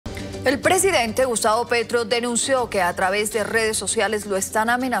El presidente Gustavo Petro denunció que a través de redes sociales lo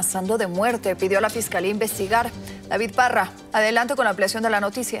están amenazando de muerte. Pidió a la Fiscalía investigar. David Parra, adelante con la ampliación de la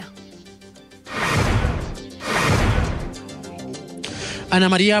noticia. Ana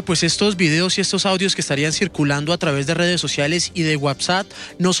María, pues estos videos y estos audios que estarían circulando a través de redes sociales y de WhatsApp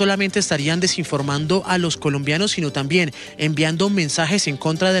no solamente estarían desinformando a los colombianos, sino también enviando mensajes en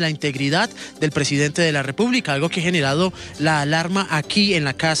contra de la integridad del presidente de la República, algo que ha generado la alarma aquí en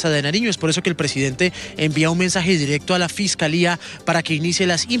la Casa de Nariño. Es por eso que el presidente envía un mensaje directo a la Fiscalía para que inicie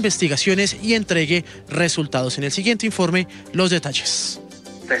las investigaciones y entregue resultados. En el siguiente informe, los detalles.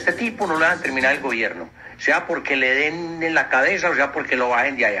 A este tipo no le van a terminar el gobierno, sea porque le den en la cabeza o sea porque lo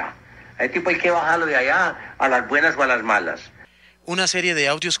bajen de allá. A este tipo hay que bajarlo de allá a las buenas o a las malas. Una serie de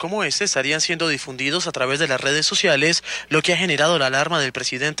audios como este estarían siendo difundidos a través de las redes sociales, lo que ha generado la alarma del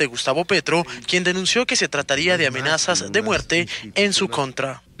presidente Gustavo Petro, quien denunció que se trataría de amenazas de muerte en su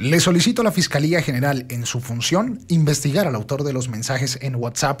contra. Le solicito a la Fiscalía General, en su función, investigar al autor de los mensajes en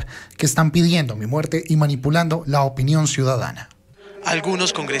WhatsApp que están pidiendo mi muerte y manipulando la opinión ciudadana.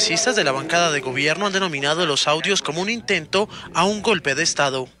 Algunos congresistas de la bancada de gobierno han denominado los audios como un intento a un golpe de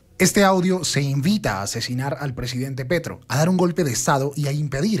Estado. Este audio se invita a asesinar al presidente Petro, a dar un golpe de Estado y a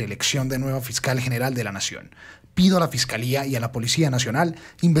impedir elección de nueva fiscal general de la Nación. Pido a la Fiscalía y a la Policía Nacional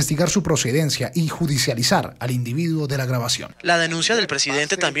investigar su procedencia y judicializar al individuo de la grabación. La denuncia del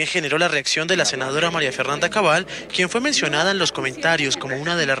presidente también generó la reacción de la senadora María Fernanda Cabal, quien fue mencionada en los comentarios como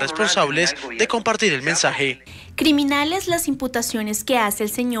una de las responsables de compartir el mensaje. Criminales las imputaciones que hace el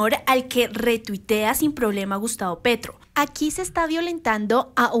señor al que retuitea sin problema Gustavo Petro. Aquí se está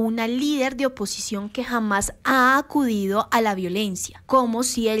violentando a una líder de oposición que jamás ha acudido a la violencia, como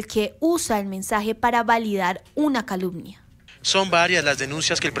si el que usa el mensaje para validar una calumnia. Son varias las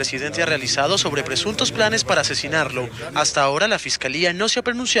denuncias que el presidente ha realizado sobre presuntos planes para asesinarlo. Hasta ahora la Fiscalía no se ha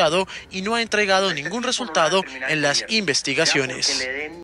pronunciado y no ha entregado ningún resultado en las investigaciones.